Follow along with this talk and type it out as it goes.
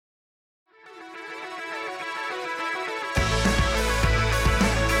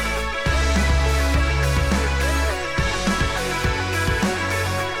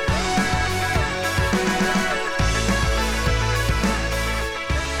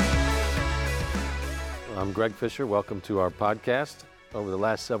I'm Greg Fischer. Welcome to our podcast. Over the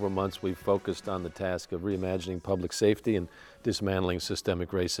last several months, we've focused on the task of reimagining public safety and dismantling systemic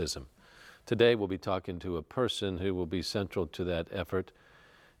racism. Today, we'll be talking to a person who will be central to that effort.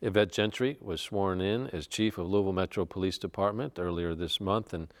 Yvette Gentry was sworn in as chief of Louisville Metro Police Department earlier this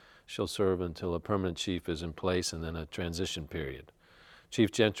month, and she'll serve until a permanent chief is in place and then a transition period.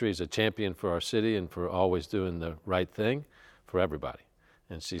 Chief Gentry is a champion for our city and for always doing the right thing for everybody.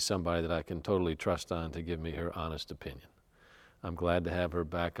 And she's somebody that I can totally trust on to give me her honest opinion. I'm glad to have her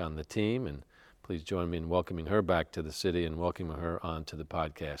back on the team, and please join me in welcoming her back to the city and welcoming her onto the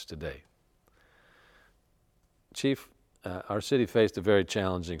podcast today. Chief, our city faced a very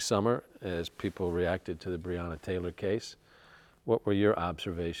challenging summer as people reacted to the Breonna Taylor case. What were your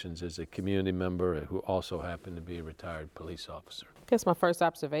observations as a community member who also happened to be a retired police officer? I guess my first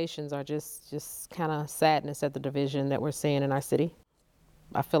observations are just kind of sadness at the division that we're seeing in our city.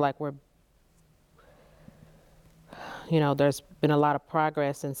 I feel like there's been a lot of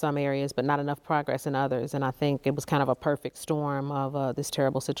progress in some areas, but not enough progress in others. And I think it was kind of a perfect storm of this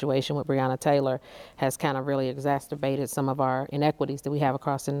terrible situation with Breonna Taylor has kind of really exacerbated some of our inequities that we have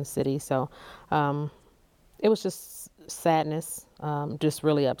across in the city. So it was just sadness, just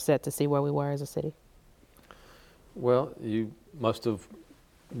really upset to see where we were as a city. Well, you must have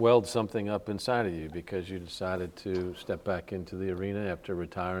welled something up inside of you because you decided to step back into the arena after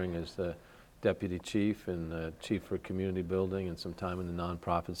retiring as the deputy chief and chief for community building and some time in the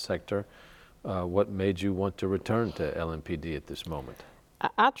nonprofit sector. What made you want to return to LMPD at this moment?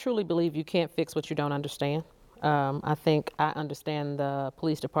 I truly believe you can't fix what you don't understand. I think I understand the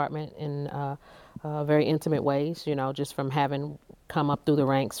police department in very intimate ways, just from having come up through the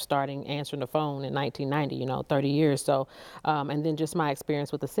ranks, starting answering the phone in 1990, 30 years. So, and then just my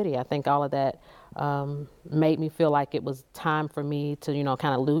experience with the city. I think all of that made me feel like it was time for me to,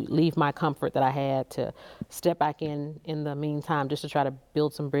 kind of leave my comfort that I had to step back in the meantime, just to try to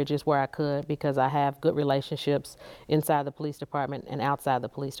build some bridges where I could, because I have good relationships inside the police department and outside the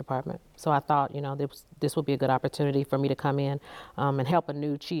police department. So I thought, this would be a good opportunity for me to come in and help a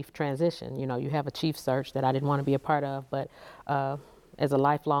new chief transition. You have a chief search that I didn't want to be a part of, but as a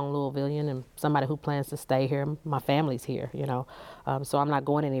lifelong Louisvillian and somebody who plans to stay here, my family's here, so I'm not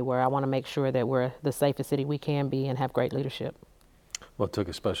going anywhere. I want to make sure that we're the safest city we can be and have great leadership. Well, it took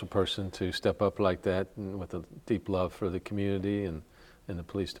a special person to step up like that and with a deep love for the community and the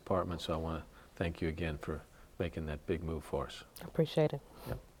police department, so I want to thank you again for making that big move for us. I appreciate it.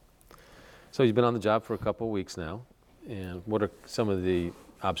 Yep. So you've been on the job for a couple of weeks now, and what are some of the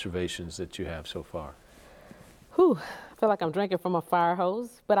observations that you have so far? I feel like I'm drinking from a fire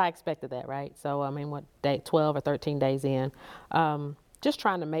hose, but I expected that, right? So, 12 or 13 days in, just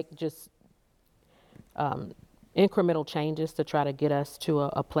trying to make incremental changes to try to get us to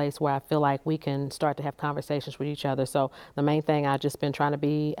a place where I feel like we can start to have conversations with each other. So the main thing, I've just been trying to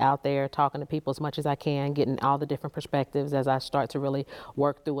be out there talking to people as much as I can, getting all the different perspectives as I start to really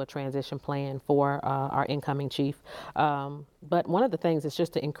work through a transition plan for our incoming chief. But one of the things is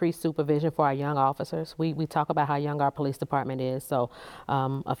just to increase supervision for our young officers. We talk about how young our police department is. So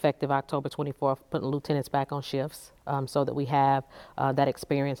effective October 24th, putting lieutenants back on shifts so that we have that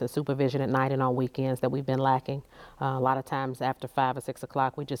experience and supervision at night and on weekends that we've been lacking. A lot of times after 5 or 6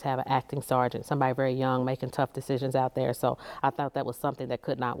 o'clock, we just have an acting sergeant, somebody very young making tough decisions out there. So I thought that was something that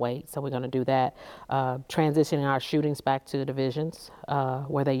could not wait. So we're going to do that. Transitioning our shootings back to divisions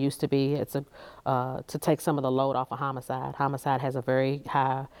where they used to be. It's to take some of the load off of homicide. Homicide has a very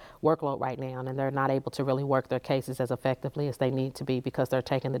high workload right now, and they're not able to really work their cases as effectively as they need to be because they're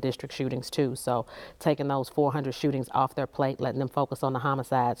taking the district shootings too. So taking those 400 shootings off their plate, letting them focus on the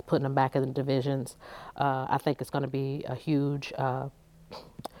homicides, putting them back in the divisions, I think it's going to be a huge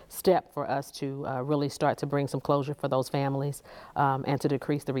step for us to really start to bring some closure for those families and to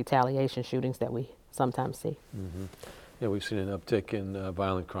decrease the retaliation shootings that we sometimes see. Mm-hmm. Yeah, we've seen an uptick in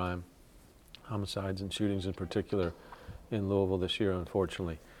violent crime, homicides and shootings in particular in Louisville this year,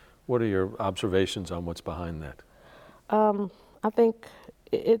 unfortunately. What are your observations on what's behind that? I think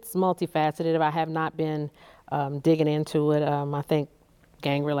it's multifaceted. I have not been digging into it. I think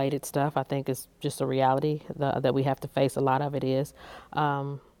gang-related stuff, I think, is just a reality that we have to face. A lot of it is.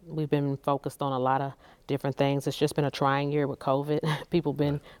 We've been focused on a lot of different things. It's just been a trying year with COVID. People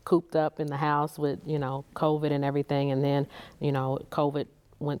been cooped up in the house with, COVID and everything. And then, COVID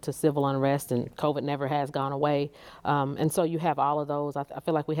went to civil unrest, and COVID never has gone away. And so you have all of those. I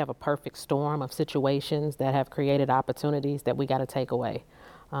feel like we have a perfect storm of situations that have created opportunities that we got to take away.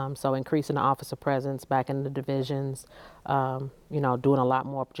 So increasing the officer presence back in the divisions, doing a lot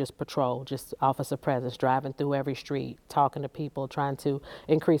more just patrol, just officer presence, driving through every street, talking to people, trying to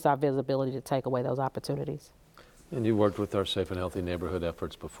increase our visibility to take away those opportunities. And you worked with our Safe and Healthy Neighborhood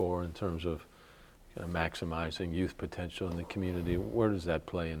efforts before in terms of maximizing youth potential in the community. Where does that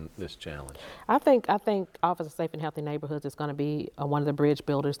play in this challenge? I think Office of Safe and Healthy Neighborhoods is going to be one of the bridge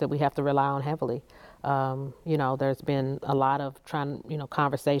builders that we have to rely on heavily. There's been a lot of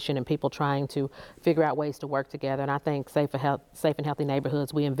conversation and people trying to figure out ways to work together. And I think Safe and Healthy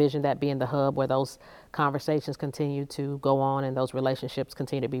Neighborhoods, we envision that being the hub where those conversations continue to go on and those relationships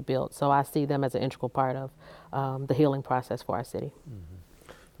continue to be built. So I see them as an integral part of the healing process for our city. Mm-hmm.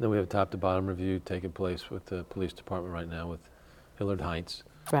 Then we have a top-to-bottom review taking place with the police department right now with Hillard Heights.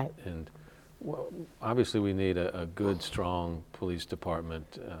 Right. And obviously we need a good, strong police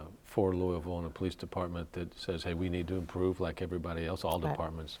department for Louisville, and a police department that says, hey, we need to improve like everybody else. All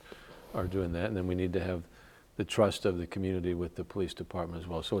departments are doing that. And then we need to have the trust of the community with the police department as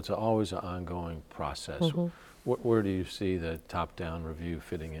well. So it's always an ongoing process. Mm-hmm. Where do you see the top-down review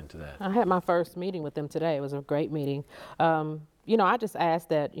fitting into that? I had my first meeting with them today. It was a great meeting. I just asked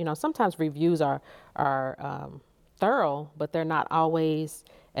that, sometimes reviews are thorough, but they're not always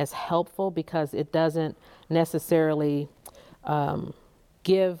as helpful because it doesn't necessarily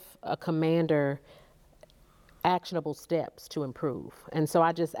give a commander actionable steps to improve. And so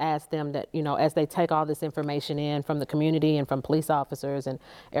I just asked them that, as they take all this information in from the community and from police officers and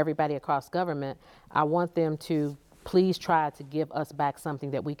everybody across government, I want them to please try to give us back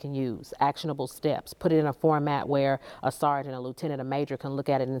something that we can use, actionable steps, put it in a format where a sergeant, a lieutenant, a major can look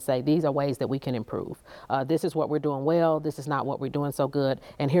at it and say, these are ways that we can improve. This is what we're doing well, this is not what we're doing so good,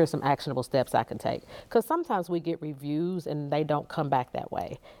 and here's some actionable steps I can take. Because sometimes we get reviews and they don't come back that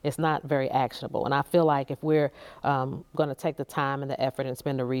way. It's not very actionable. And I feel like if we're going to take the time and the effort and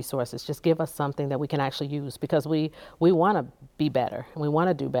spend the resources, just give us something that we can actually use, because we want to be better and we want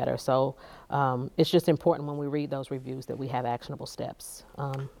to do better. So it's just important when we read those reviews that we have actionable steps.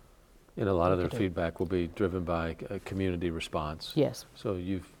 A lot of their feedback will be driven by a community response. Yes. So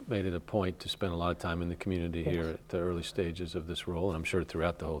you've made it a point to spend a lot of time in the community here at the early stages of this role, and I'm sure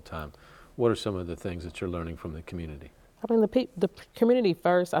throughout the whole time. What are some of the things that you're learning from the community? I mean, the community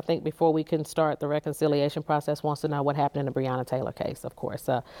first, I think, before we can start the reconciliation process, wants to know what happened in the Breonna Taylor case, of course.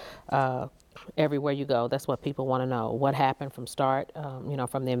 Everywhere you go, that's what people want to know. What happened from start,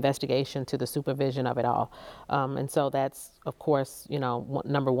 from the investigation to the supervision of it all. And so that's, of course,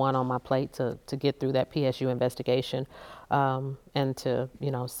 number one on my plate to get through that PSU investigation and to,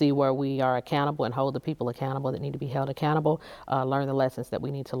 see where we are accountable and hold the people accountable that need to be held accountable, learn the lessons that we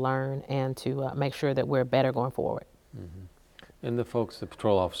need to learn, and to make sure that we're better going forward. Mm-hmm. And the folks, the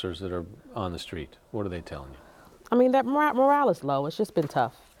patrol officers that are on the street, what are they telling you? I mean, that morale is low. It's just been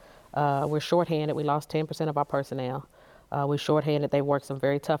tough. We're shorthanded. We lost 10% of our personnel. We're shorthanded. They work some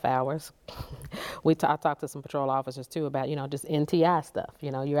very tough hours. I talked to some patrol officers, too, about, just NTI stuff.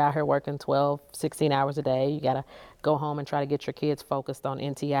 You're out here working 12, 16 hours a day. You got to go home and try to get your kids focused on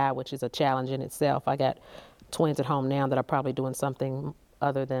NTI, which is a challenge in itself. I got twins at home now that are probably doing something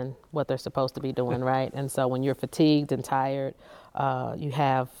other than what they're supposed to be doing, right? And so when you're fatigued and tired, you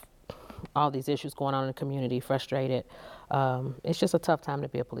have all these issues going on in the community, frustrated. It's just a tough time to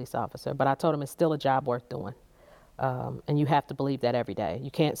be a police officer. But I told them it's still a job worth doing. And you have to believe that every day.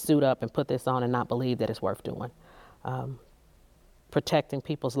 You can't suit up and put this on and not believe that it's worth doing. Protecting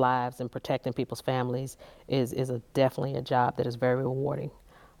people's lives and protecting people's families is definitely a job that is very rewarding.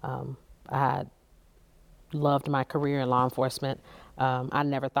 I loved my career in law enforcement. I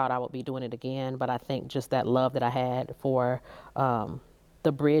never thought I would be doing it again, but I think just that love that I had for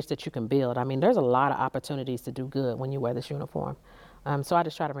the bridge that you can build. I mean, there's a lot of opportunities to do good when you wear this uniform. So I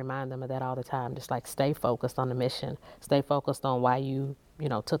just try to remind them of that all the time. Just like stay focused on the mission, stay focused on why you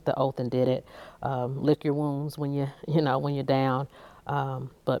took the oath and did it. Lick your wounds when when you're down,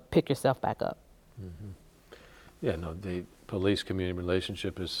 but pick yourself back up. Mm-hmm. Yeah, no, the police-community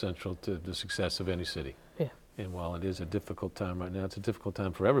relationship is central to the success of any city. Yeah. And while it is a difficult time right now, it's a difficult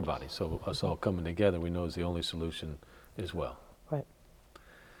time for everybody. So us all coming together, we know is the only solution as well. Right.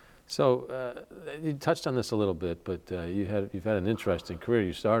 So you touched on this a little bit, but you've had an interesting career.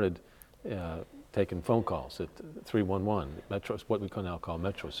 You started taking phone calls at 311, Metro, what we can now call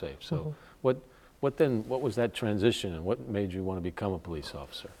MetroSafe. So what was that transition, and what made you want to become a police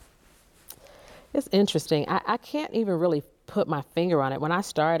officer? It's interesting. I can't even really put my finger on it. When I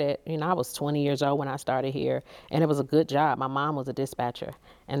started, I was 20 years old when I started here, and it was a good job. My mom was a dispatcher,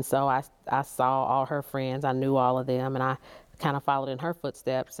 and so I saw all her friends. I knew all of them, and I kind of followed in her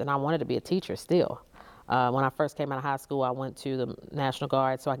footsteps, and I wanted to be a teacher still. When I first came out of high school, I went to the National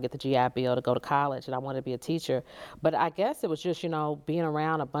Guard so I could get the GI Bill to go to college, and I wanted to be a teacher. But I guess it was just, being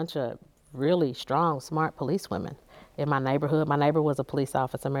around a bunch of really strong, smart police women in my neighborhood. My neighbor was a police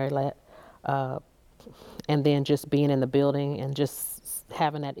officer, Mary Lett. And then just being in the building and just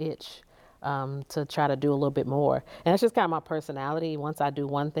having that itch to try to do a little bit more. And that's just kind of my personality. Once I do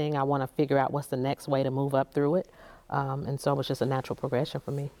one thing, I want to figure out what's the next way to move up through it. And so it's just a natural progression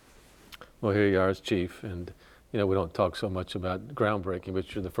for me. Well, here you are as chief, and we don't talk so much about groundbreaking,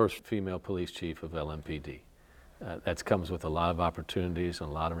 but you're the first female police chief of LMPD. That comes with a lot of opportunities and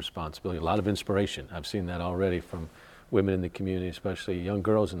a lot of responsibility, a lot of inspiration. I've seen that already from women in the community, especially young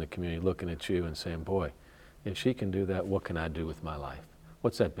girls in the community, looking at you and saying, boy, if she can do that, what can I do with my life?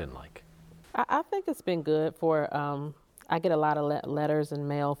 What's that been like? I think it's been good for, I get a lot of letters and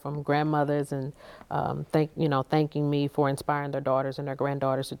mail from grandmothers and thanking me for inspiring their daughters and their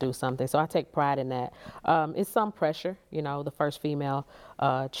granddaughters to do something. So I take pride in that. It's some pressure, the first female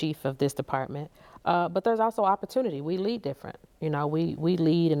chief of this department. But there's also opportunity. We lead different. We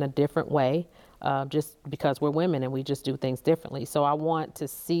lead in a different way. Just because we're women and we just do things differently. So I want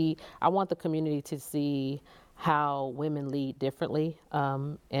the community to see how women lead differently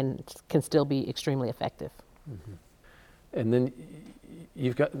and can still be extremely effective. Mm-hmm. And then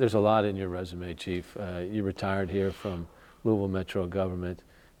there's a lot in your resume, Chief. You retired here from Louisville Metro government,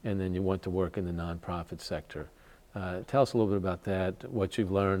 and then you went to work in the nonprofit sector. Tell us a little bit about that, what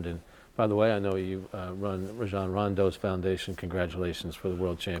you've learned. And by the way, I know you run Rajon Rondo's foundation. Congratulations for the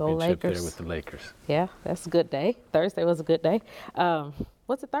World Championship there with the Lakers. Yeah, that's a good day. Thursday was a good day.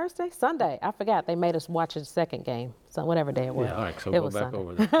 Was it Thursday? Sunday. I forgot. They made us watch the second game. So whatever day it was. Yeah, all right. So go back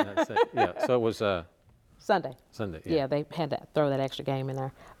over that. Yeah, so it was Sunday. Sunday, yeah. They had to throw that extra game in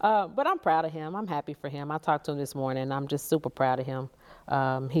there. But I'm proud of him. I'm happy for him. I talked to him this morning. I'm just super proud of him.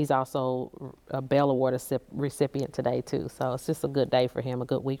 He's also a Bell Award recipient today, too. So it's just a good day for him, a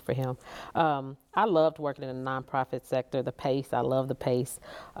good week for him. I loved working in the nonprofit sector, the pace. I love the pace.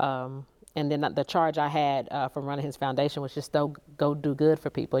 And then the charge I had from running his foundation was just go do good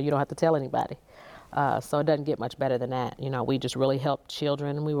for people. You don't have to tell anybody. So it doesn't get much better than that. We just really helped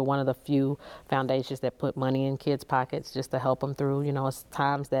children. We were one of the few foundations that put money in kids' pockets just to help them through. It's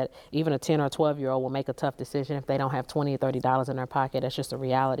times that even a 10 or 12-year-old will make a tough decision if they don't have $20 or $30 in their pocket. That's just a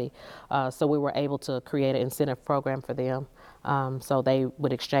reality. So we were able to create an incentive program for them. So they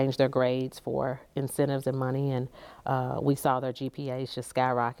would exchange their grades for incentives and money, and we saw their GPAs just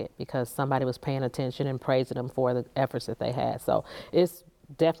skyrocket because somebody was paying attention and praising them for the efforts that they had. So it's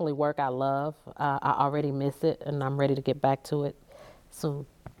definitely work I love. I already miss it, and I'm ready to get back to it soon.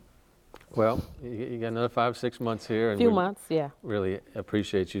 Well, you got another 5-6 months here. A few months, yeah. Really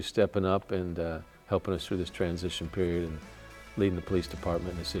appreciate you stepping up and helping us through this transition period and leading the police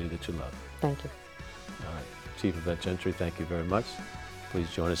department in the city that you love. Thank you. All right. Chief Yvette Gentry, thank you very much.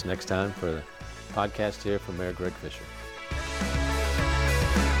 Please join us next time for the podcast here from Mayor Greg Fischer.